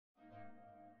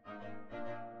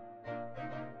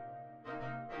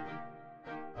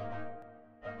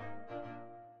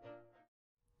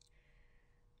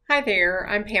Hi there,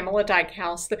 I'm Pamela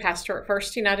Dykehouse, the pastor at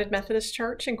First United Methodist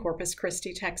Church in Corpus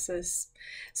Christi, Texas.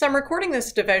 So I'm recording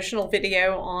this devotional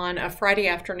video on a Friday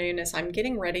afternoon as I'm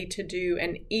getting ready to do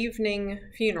an evening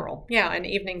funeral. Yeah, an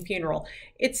evening funeral.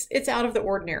 It's out of the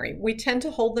ordinary. We tend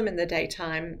to hold them in the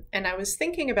daytime, and I was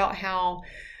thinking about how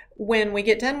when we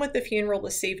get done with the funeral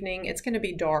this evening, it's going to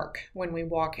be dark when we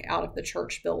walk out of the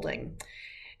church building.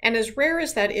 And as rare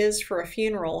as that is for a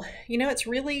funeral, it's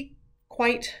really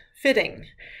quite fitting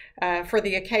for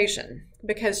the occasion,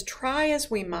 because try as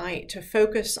we might to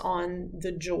focus on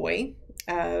the joy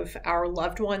of our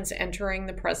loved ones entering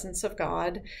the presence of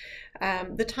God,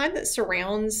 the time that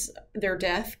surrounds their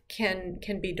death can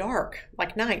be dark,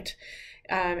 like night.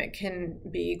 It can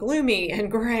be gloomy and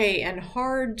gray and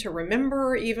hard to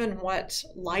remember even what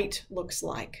light looks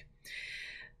like.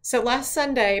 So last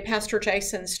Sunday, Pastor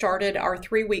Jason started our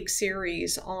 3-week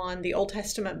series on the Old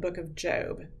Testament book of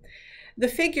Job. The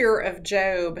figure of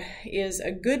Job is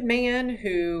a good man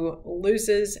who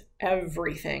loses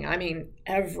everything. I mean,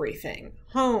 everything.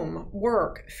 Home,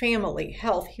 work, family,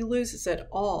 health. He loses it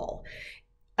all.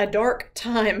 A dark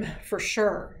time for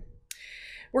sure.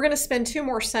 We're going to spend 2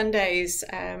 more Sundays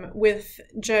with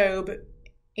Job,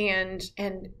 and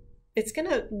it's going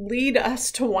to lead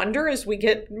us to wonder as we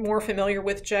get more familiar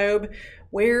with Job,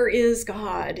 where is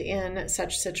God in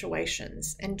such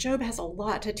situations? And Job has a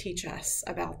lot to teach us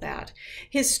about that.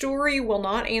 His story will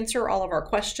not answer all of our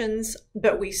questions,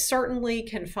 but we certainly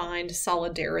can find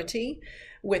solidarity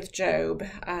with Job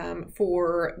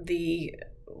for the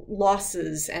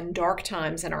losses and dark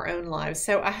times in our own lives.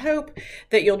 So I hope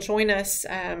that you'll join us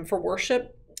for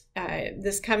worship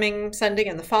this coming Sunday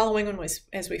and the following one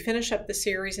as we finish up the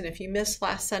series. And if you missed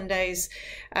last Sunday's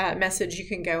message, you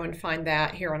can go and find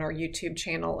that here on our YouTube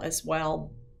channel as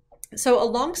well. So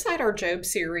alongside our Job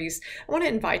series, I want to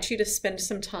invite you to spend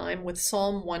some time with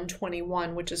Psalm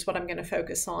 121, which is what I'm going to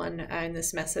focus on in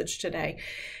this message today.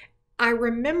 I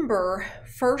remember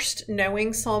first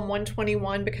knowing Psalm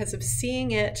 121 because of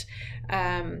seeing it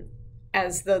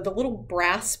as the little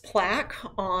brass plaque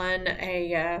on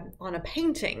a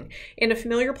painting in a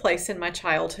familiar place in my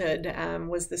childhood.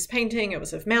 Was this painting. It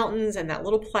was of mountains, and that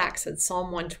little plaque said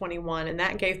Psalm 121, and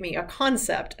that gave me a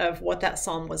concept of what that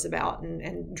psalm was about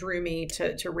and drew me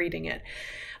to reading it.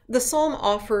 The psalm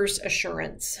offers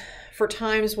assurance for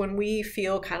times when we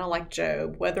feel kind of like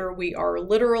Job, whether we are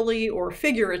literally or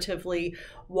figuratively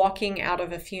walking out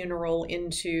of a funeral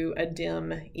into a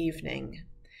dim evening.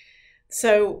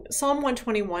 So Psalm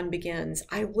 121 begins,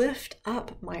 I lift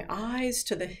up my eyes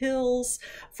to the hills,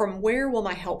 from where will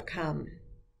my help come?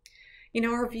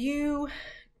 Our view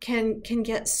can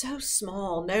get so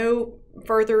small, no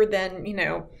further than,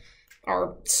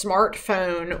 our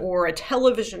smartphone or a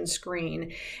television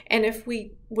screen. And if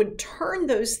we would turn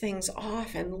those things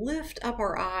off and lift up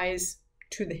our eyes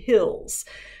to the hills,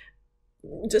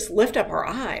 just lift up our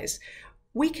eyes,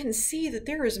 we can see that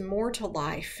there is more to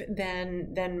life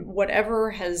than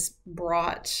whatever has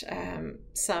brought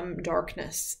some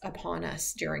darkness upon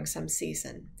us during some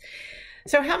season.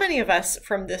 So how many of us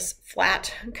from this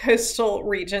flat coastal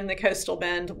region, the coastal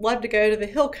bend, love to go to the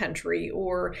hill country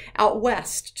or out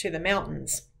west to the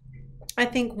mountains? I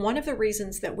think one of the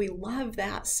reasons that we love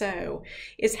that so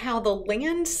is how the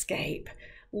landscape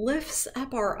lifts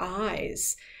up our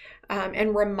eyes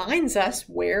and reminds us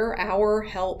where our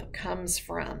help comes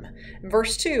from.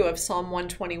 Verse 2 of Psalm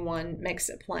 121 makes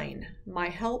it plain. My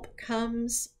help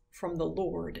comes from the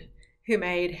Lord who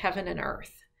made heaven and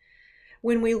earth.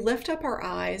 When we lift up our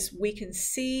eyes, we can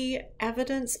see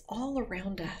evidence all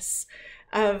around us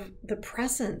of the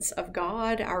presence of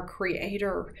God, our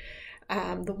Creator,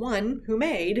 the one who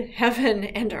made heaven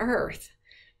and earth.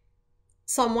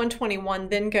 Psalm 121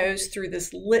 then goes through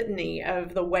this litany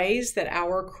of the ways that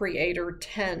our Creator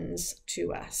tends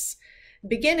to us,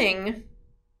 beginning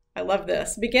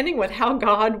with how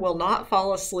God will not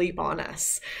fall asleep on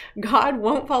us. God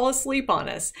won't fall asleep on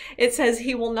us. It says,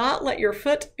 He will not let your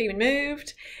foot be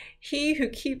moved. He who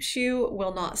keeps you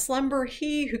will not slumber.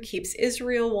 He who keeps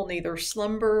Israel will neither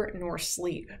slumber nor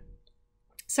sleep.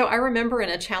 So I remember in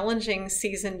a challenging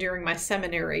season during my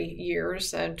seminary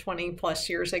years, 20 plus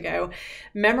years ago,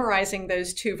 memorizing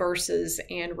those 2 verses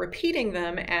and repeating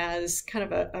them as kind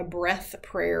of a breath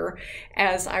prayer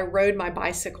as I rode my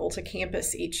bicycle to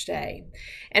campus each day.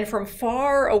 And from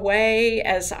far away,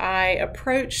 as I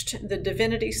approached the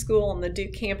Divinity School on the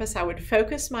Duke campus, I would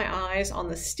focus my eyes on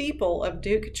the steeple of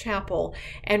Duke Chapel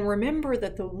and remember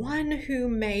that the one who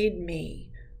made me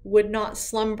would not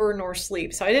slumber nor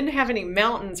sleep. So I didn't have any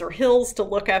mountains or hills to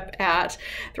look up at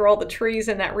through all the trees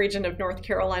in that region of North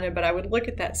Carolina, but I would look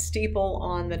at that steeple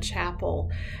on the chapel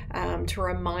to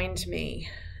remind me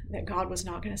that God was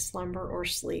not going to slumber or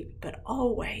sleep, but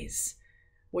always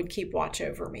would keep watch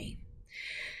over me.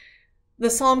 The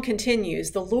psalm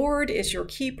continues, "The Lord is your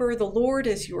keeper, the Lord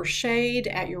is your shade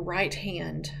at your right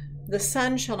hand. The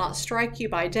sun shall not strike you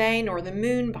by day, nor the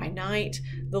moon by night.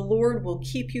 The Lord will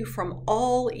keep you from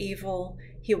all evil.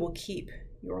 He will keep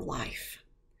your life."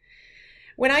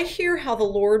 When I hear how the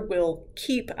Lord will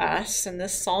keep us, and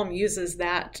this psalm uses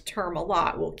that term a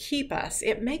lot, will keep us,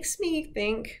 it makes me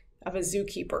think of a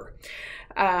zookeeper.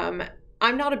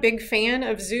 I'm not a big fan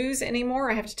of zoos anymore.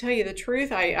 I have to tell you the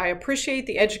truth. I appreciate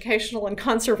the educational and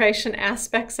conservation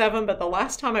aspects of them, but the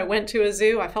last time I went to a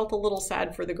zoo, I felt a little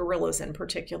sad for the gorillas in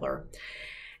particular.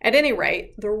 At any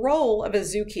rate, the role of a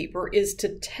zookeeper is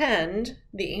to tend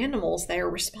the animals they are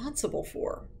responsible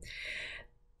for.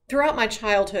 Throughout my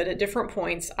childhood, at different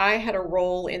points, I had a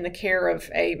role in the care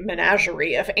of a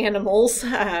menagerie of animals.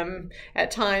 At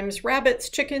times, rabbits,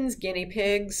 chickens, guinea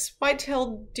pigs,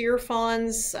 white-tailed deer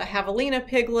fawns, a javelina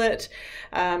piglet,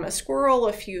 a squirrel,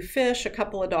 a few fish, a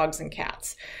couple of dogs and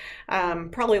cats.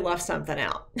 Probably left something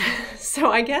out. So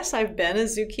I guess I've been a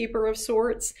zookeeper of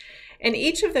sorts. And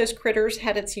each of those critters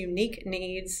had its unique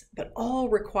needs, but all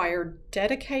required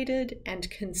dedicated and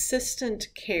consistent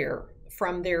care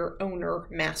from their owner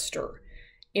master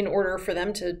in order for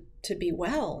them to be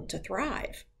well and to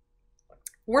thrive.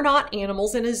 We're not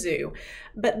animals in a zoo,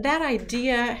 but that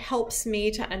idea helps me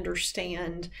to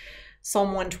understand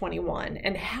Psalm 121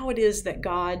 and how it is that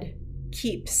God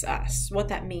keeps us, what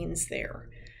that means there.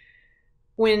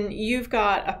 When you've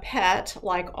got a pet,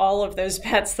 like all of those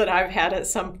pets that I've had at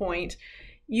some point,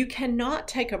 you cannot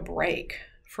take a break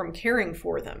from caring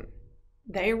for them.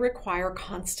 They require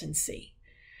constancy.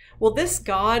 Well, this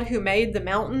God who made the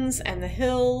mountains and the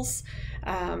hills,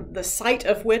 the sight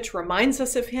of which reminds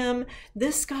us of him,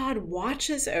 this God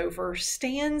watches over,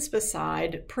 stands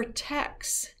beside,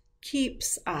 protects,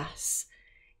 keeps us,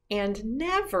 and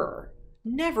never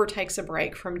takes a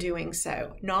break from doing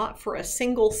so. Not for a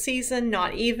single season,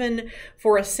 not even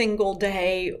for a single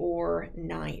day or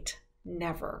night.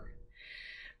 Never.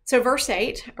 So verse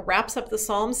 8 wraps up the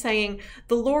psalm saying,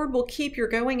 "The Lord will keep your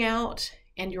going out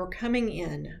and your coming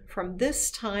in from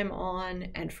this time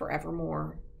on and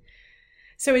forevermore."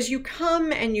 So as you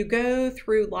come and you go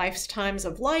through life's times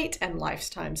of light and life's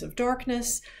times of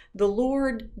darkness, the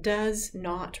Lord does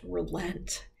not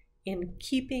relent in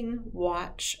keeping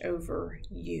watch over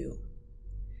you.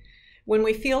 When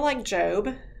we feel like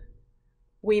Job,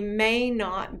 we may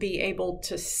not be able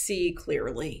to see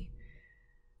clearly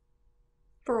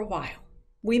for a while.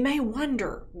 We may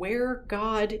wonder where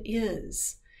God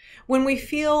is. When we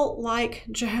feel like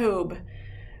Job,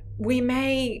 we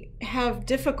may have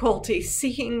difficulty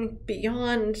seeing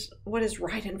beyond what is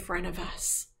right in front of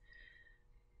us.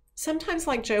 Sometimes,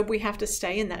 like Job, we have to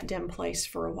stay in that dim place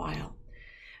for a while.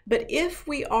 But if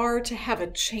we are to have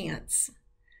a chance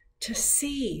to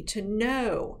see, to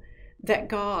know that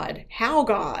God, how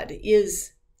God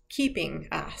is keeping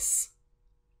us,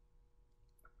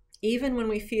 even when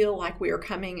we feel like we are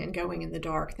coming and going in the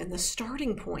dark, then the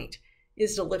starting point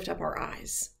is to lift up our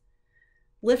eyes.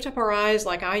 Lift up our eyes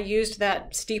like I used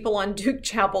that steeple on Duke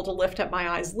Chapel to lift up my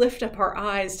eyes. Lift up our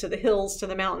eyes to the hills, to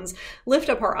the mountains. Lift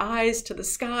up our eyes to the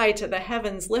sky, to the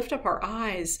heavens. Lift up our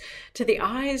eyes to the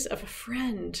eyes of a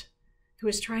friend who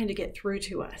is trying to get through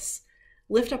to us.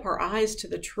 Lift up our eyes to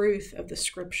the truth of the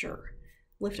Scripture.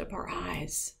 Lift up our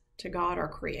eyes to God, our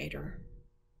Creator.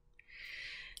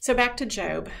 So back to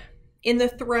Job. In the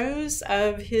throes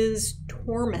of his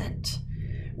torment,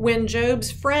 when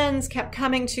Job's friends kept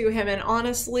coming to him and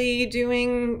honestly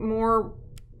doing more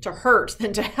to hurt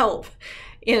than to help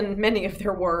in many of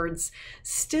their words,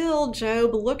 still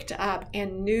Job looked up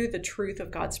and knew the truth of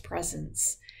God's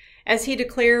presence. As he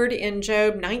declared in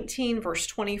Job 19, verse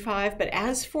 25, "But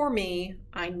as for me,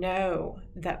 I know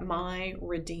that my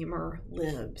Redeemer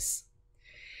lives."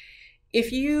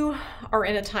 If you are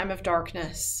in a time of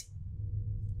darkness,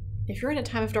 if you're in a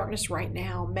time of darkness right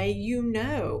now, may you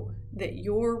know that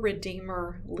your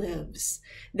Redeemer lives,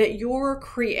 that your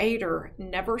Creator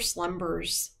never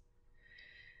slumbers.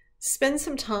 Spend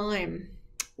some time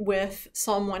with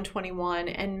Psalm 121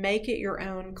 and make it your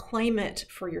own. Claim it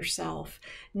for yourself.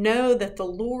 Know that the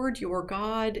Lord your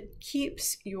God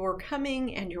keeps your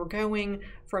coming and your going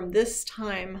from this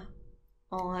time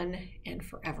on and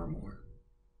forevermore.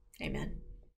 Amen.